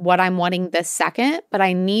exactly what I'm wanting this second, but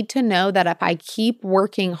I need to know that if I keep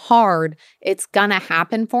working hard, it's gonna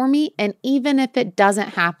happen for me. And even if it doesn't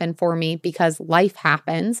happen for me because life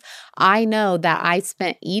happens, I know that I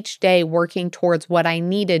spent each day working towards what I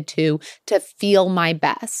needed to feel my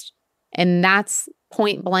best. And that's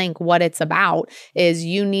point blank what it's about, is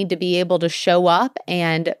you need to be able to show up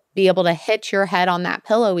and be able to hit your head on that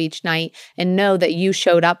pillow each night and know that you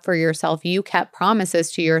showed up for yourself. You kept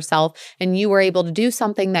promises to yourself and you were able to do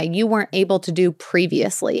something that you weren't able to do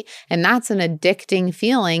previously. And that's an addicting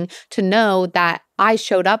feeling to know that I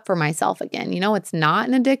showed up for myself again. It's not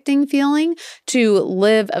an addicting feeling to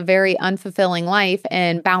live a very unfulfilling life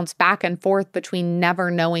and bounce back and forth between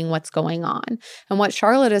never knowing what's going on. And what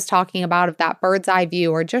Charlotte is talking about of that bird's eye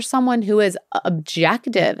view, or just someone who is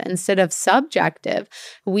objective instead of subjective,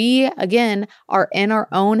 we, again, are in our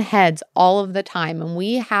own heads all of the time. And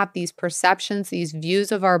we have these perceptions, these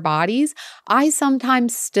views of our bodies. I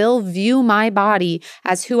sometimes still view my body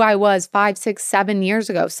as who I was 5, 6, 7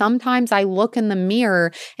 years ago. Sometimes I look in the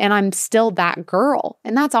mirror and I'm still that girl.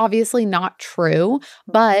 And that's obviously not true,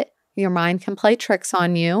 but your mind can play tricks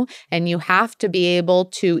on you, and you have to be able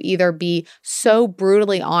to either be so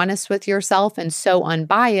brutally honest with yourself and so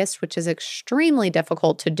unbiased, which is extremely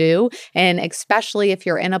difficult to do. And especially if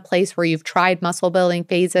you're in a place where you've tried muscle building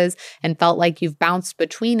phases and felt like you've bounced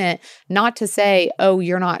between it, not to say, oh,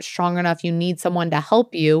 you're not strong enough, you need someone to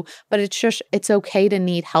help you, but it's okay to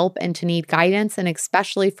need help and to need guidance, and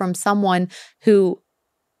especially from someone who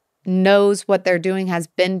knows what they're doing, has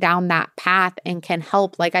been down that path, and can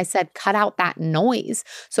help, like I said, cut out that noise.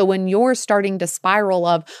 So when you're starting to spiral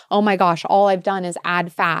of, oh my gosh, all I've done is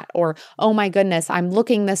add fat, or oh my goodness, I'm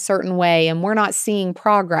looking this certain way and we're not seeing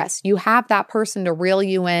progress, you have that person to reel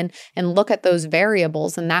you in and look at those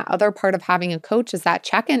variables. And that other part of having a coach is that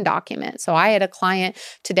check-in document. So I had a client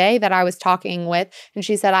today that I was talking with, and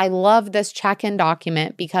she said, I love this check-in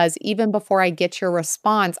document because even before I get your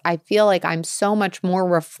response, I feel like I'm so much more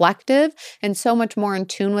reflective and so much more in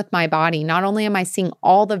tune with my body. Not only am I seeing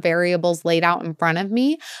all the variables laid out in front of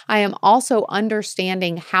me, I am also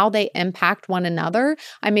understanding how they impact one another.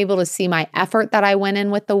 I'm able to see my effort that I went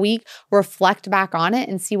in with the week, reflect back on it,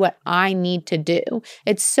 and see what I need to do.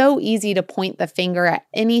 It's so easy to point the finger at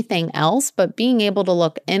anything else, but being able to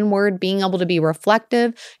look inward, being able to be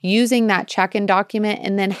reflective, using that check-in document,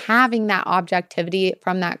 and then having that objectivity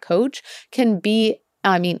from that coach can be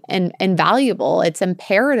invaluable. It's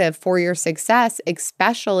imperative for your success,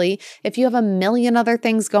 especially if you have a million other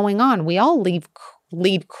things going on. We all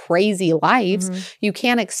lead crazy lives. Mm-hmm. You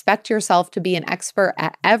can't expect yourself to be an expert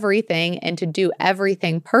at everything and to do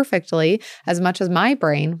everything perfectly, as much as my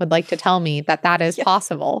brain would like to tell me that is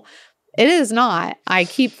possible. It is not. I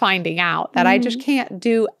keep finding out that I just can't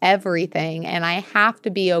do everything, and I have to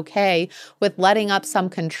be okay with letting up some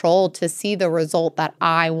control to see the result that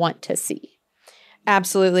I want to see.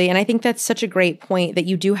 Absolutely. And I think that's such a great point, that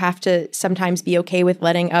you do have to sometimes be okay with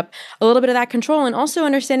letting up a little bit of that control, and also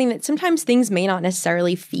understanding that sometimes things may not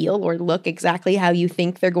necessarily feel or look exactly how you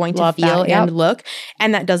think they're going to feel and look.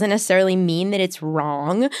 And that doesn't necessarily mean that it's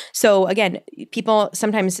wrong. So again, people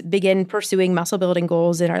sometimes begin pursuing muscle building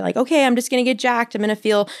goals and are like, okay, I'm just going to get jacked. I'm going to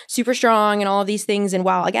feel super strong and all of these things. And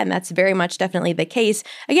while, again, that's very much definitely the case,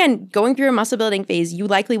 again, going through a muscle building phase, you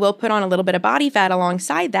likely will put on a little bit of body fat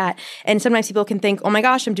alongside that. And sometimes people can think, oh my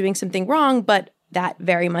gosh, I'm doing something wrong, but that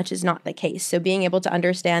very much is not the case. So being able to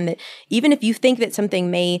understand that even if you think that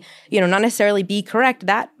something may, not necessarily be correct,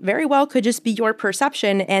 that very well could just be your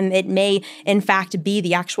perception, and it may in fact be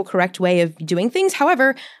the actual correct way of doing things.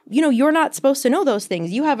 However, you're not supposed to know those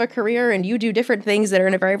things. You have a career and you do different things that are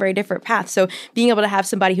in a very, very different path. So being able to have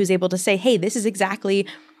somebody who's able to say, hey, this is exactly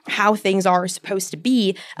how things are supposed to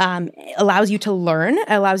be, allows you to learn,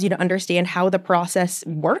 allows you to understand how the process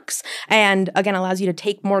works, and again, allows you to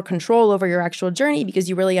take more control over your actual journey because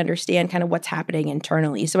you really understand kind of what's happening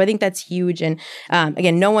internally. So I think that's huge. And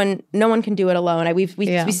again, no one can do it alone. We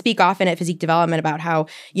speak often at Physique Development about how,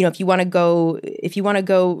 if you want to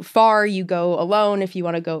go far, you go alone. If you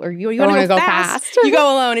want to go, or you want to go fast, you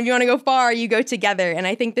go alone. If you want to go far, you go together. And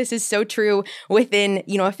I think this is so true within,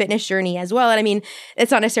 a fitness journey as well. And I mean, it's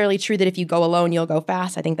not necessarily true that if you go alone, you'll go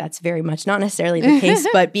fast. I think that's very much not necessarily the case,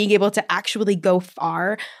 but being able to actually go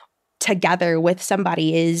far together with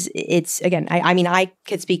somebody again, I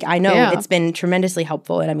could speak. I know it's been tremendously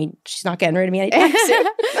helpful, and I mean, she's not getting rid of me anytime soon.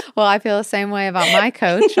 Well, I feel the same way about my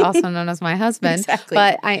coach, also known as my husband. Exactly.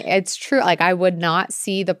 But it's true. Like, I would not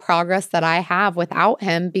see the progress that I have without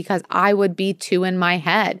him, because I would be too in my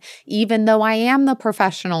head. Even though I am the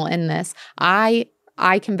professional in this,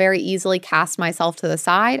 I can very easily cast myself to the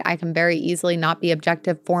side. I can very easily not be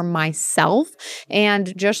objective for myself.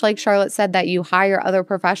 And just like Charlotte said that you hire other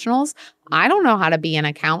professionals, I don't know how to be an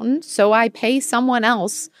accountant. So I pay someone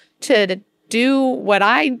else to do what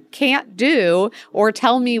I can't do or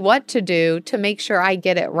tell me what to do to make sure I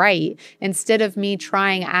get it right, instead of me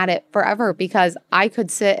trying at it forever, because I could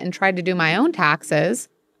sit and try to do my own taxes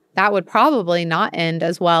that would probably not end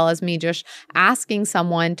as well as me just asking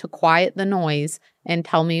someone to quiet the noise and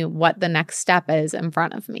tell me what the next step is in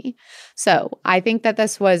front of me. So I think that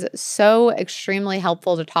this was so extremely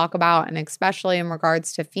helpful to talk about, and especially in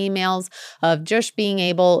regards to females, of just being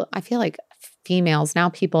able, I feel like females, now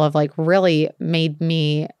people have like really made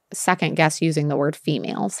me second guess using the word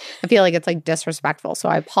females. I feel like it's like disrespectful. So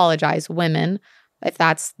I apologize, women, if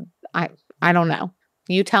that's, I don't know.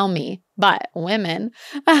 You tell me, but women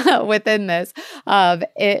within this, of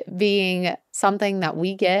it being something that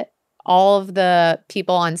we get, all of the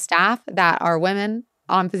people on staff that are women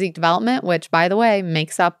on physique development, which by the way,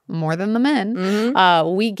 makes up more than the men,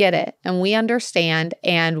 we get it and we understand,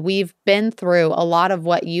 and we've been through a lot of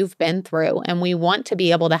what you've been through, and we want to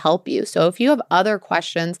be able to help you. So if you have other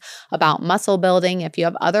questions about muscle building, if you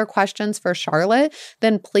have other questions for Charlotte,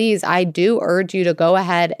 then please, I do urge you to go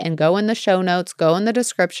ahead and go in the show notes, go in the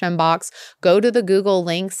description box, go to the Google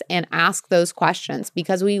links and ask those questions,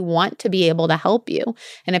 because we want to be able to help you.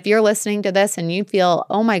 And if you're listening to this and you feel,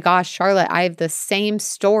 oh my gosh, Charlotte, I have the same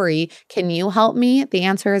story, can you help me? The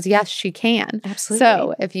answer is yes, she can. Absolutely.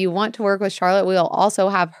 So if you want to work with Charlotte, we'll also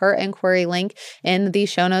have her inquiry link in the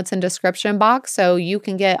show notes and description box, so you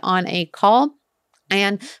can get on a call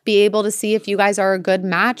and be able to see if you guys are a good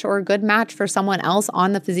match or a good match for someone else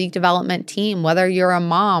on the physique development team, whether you're a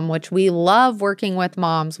mom, which we love working with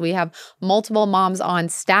moms. We have multiple moms on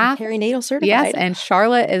staff. Perinatal certified. Yes, and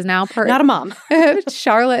Charlotte is now not a mom.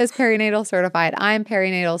 Charlotte is perinatal certified. I'm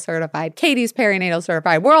perinatal certified. Katie's perinatal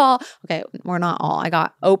certified. We're all, okay, we're not all. I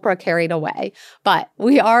got Oprah carried away, but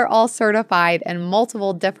we are all certified in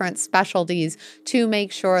multiple different specialties to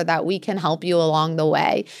make sure that we can help you along the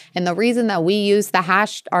way. And the reason that we use the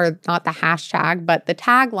not the hashtag, but the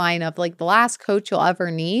tagline of like the last coach you'll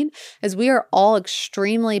ever need, is we are all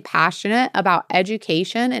extremely passionate about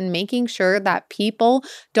education and making sure that people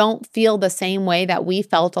don't feel the same way that we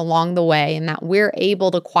felt along the way, and that we're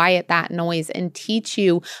able to quiet that noise and teach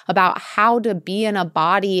you about how to be in a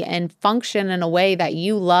body and function in a way that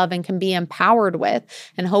you love and can be empowered with.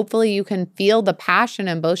 And hopefully you can feel the passion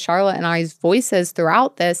in both Charlotte and I's voices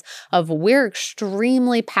throughout this, of we're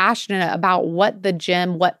extremely passionate about what the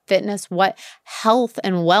gym, what fitness, what health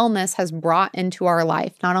and wellness has brought into our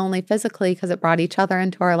life, not only physically because it brought each other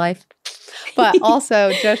into our life, but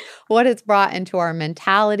also just what it's brought into our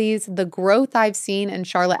mentalities, the growth I've seen in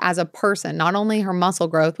Charlotte as a person, not only her muscle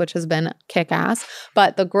growth, which has been kick-ass,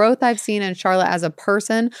 but the growth I've seen in Charlotte as a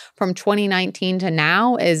person from 2019 to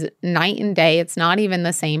now is night and day. It's not even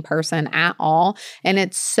the same person at all. And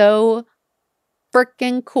it's so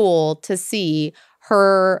freaking cool to see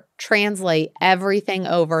her translate everything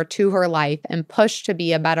over to her life and push to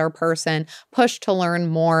be a better person, push to learn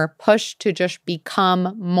more, push to just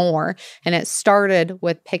become more. And it started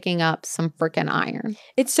with picking up some freaking iron.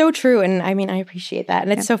 It's so true. And I mean, I appreciate that.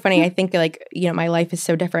 And it's so funny. I think like, my life is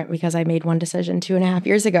so different because I made one decision 2.5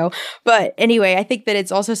 years ago. But anyway, I think that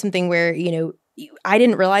it's also something where, I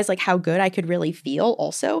didn't realize like how good I could really feel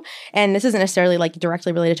also. And this isn't necessarily like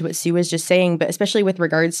directly related to what Sue was just saying, but especially with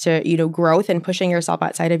regards to, growth and pushing yourself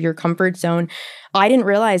outside of your comfort zone. I didn't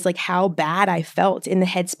realize like how bad I felt in the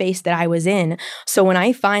headspace that I was in. So when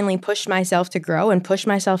I finally pushed myself to grow and pushed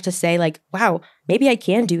myself to say like, wow, maybe I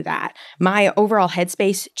can do that, my overall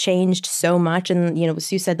headspace changed so much. And,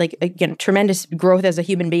 Sue said like, again, tremendous growth as a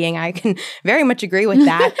human being. I can very much agree with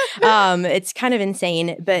that. It's kind of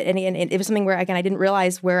insane. But and it was something where, again, I didn't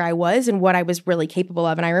realize where I was and what I was really capable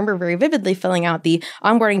of. And I remember very vividly filling out the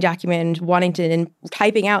onboarding document and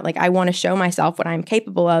typing out like, I want to show myself what I'm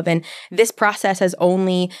capable of. And this process has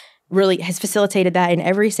facilitated that in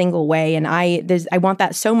every single way. And I want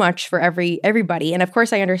that so much for everybody. And of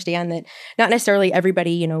course, I understand that not necessarily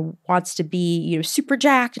everybody, wants to be, super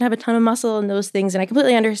jacked and have a ton of muscle and those things. And I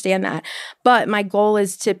completely understand that. But my goal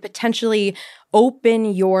is to potentially open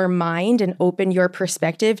your mind and open your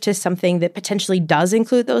perspective to something that potentially does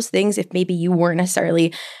include those things if maybe you weren't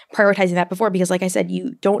necessarily prioritizing that before. Because like I said,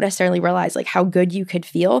 you don't necessarily realize like how good you could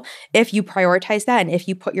feel if you prioritize that and if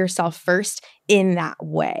you put yourself first in that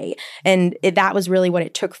way. And that was really what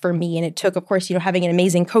it took for me. And it took, of course, having an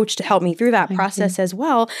amazing coach to help me through that process as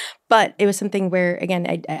well. But it was something where, again,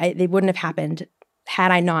 it wouldn't have happened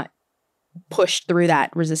had I not pushed through that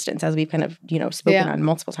resistance, as we've kind of, spoken on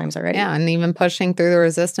multiple times already. Yeah, and even pushing through the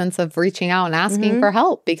resistance of reaching out and asking for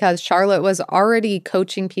help, because Charlotte was already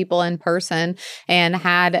coaching people in person and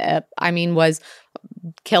was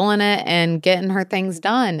killing it and getting her things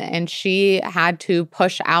done. And she had to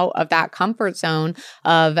push out of that comfort zone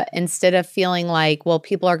of, instead of feeling like, well,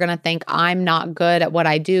 people are going to think I'm not good at what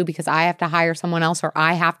I do because I have to hire someone else or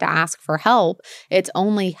I have to ask for help, it's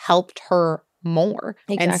only helped her more.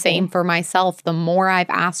 Exactly. And same for myself. The more I've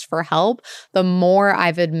asked for help, the more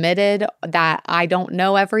I've admitted that I don't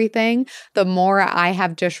know everything, the more I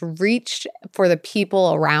have just reached for the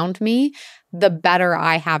people around me, the better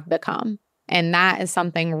I have become. And that is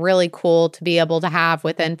something really cool to be able to have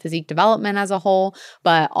within physique development as a whole,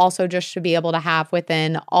 but also just to be able to have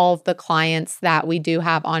within all of the clients that we do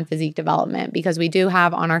have on physique development, because we do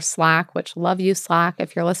have on our Slack, which love you, Slack.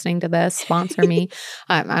 If you're listening to this, sponsor me.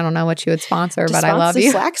 I don't know what you would sponsor, but I love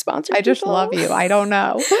you. Slack sponsor. I just love you. I don't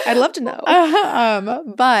know. I'd love to know.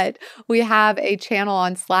 But we have a channel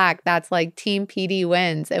on Slack that's like Team PD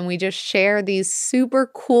Wins, and we just share these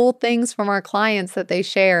super cool things from our clients that they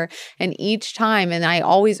share. And each time, and I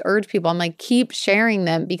always urge people, I'm like, keep sharing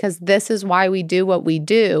them, because this is why we do what we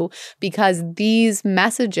do, because these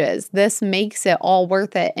messages, this makes it all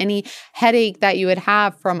worth it. Any headache that you would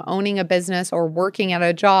have from owning a business or working at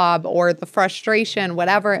a job, or the frustration,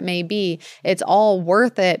 whatever it may be, it's all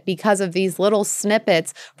worth it because of these little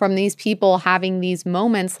snippets from these people having these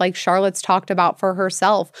moments like Charlotte's talked about for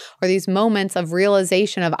herself, or these moments of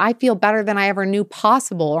realization of, I feel better than I ever knew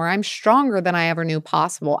possible, or I'm stronger than I ever knew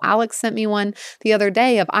possible. Alex sent me one the other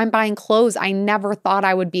day of, I'm buying clothes I never thought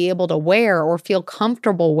I would be able to wear or feel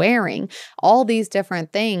comfortable wearing. All these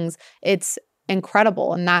different things. It's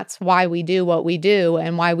incredible. And that's why we do what we do,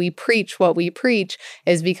 and why we preach what we preach,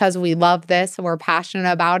 is because we love this and we're passionate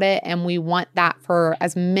about it, and we want that for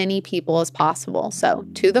as many people as possible. So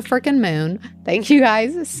to the freaking moon. Thank you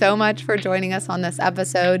guys so much for joining us on this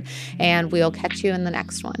episode, and we'll catch you in the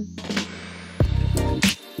next one.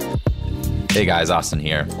 Hey guys, Austin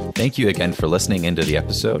here. Thank you again for listening into the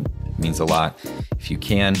episode. It means a lot. If you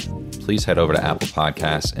can, please head over to Apple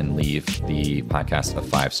Podcasts and leave the podcast a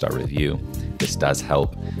 5-star review. This does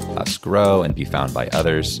help us grow and be found by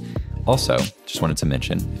others. Also, just wanted to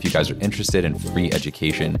mention, if you guys are interested in free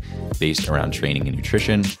education based around training and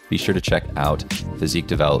nutrition, be sure to check out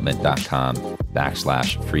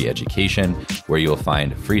physiquedevelopment.com/free education, where you will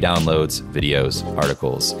find free downloads, videos,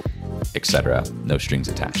 articles, etc. No strings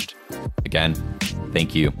attached. Again,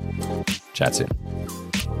 thank you. Chat soon.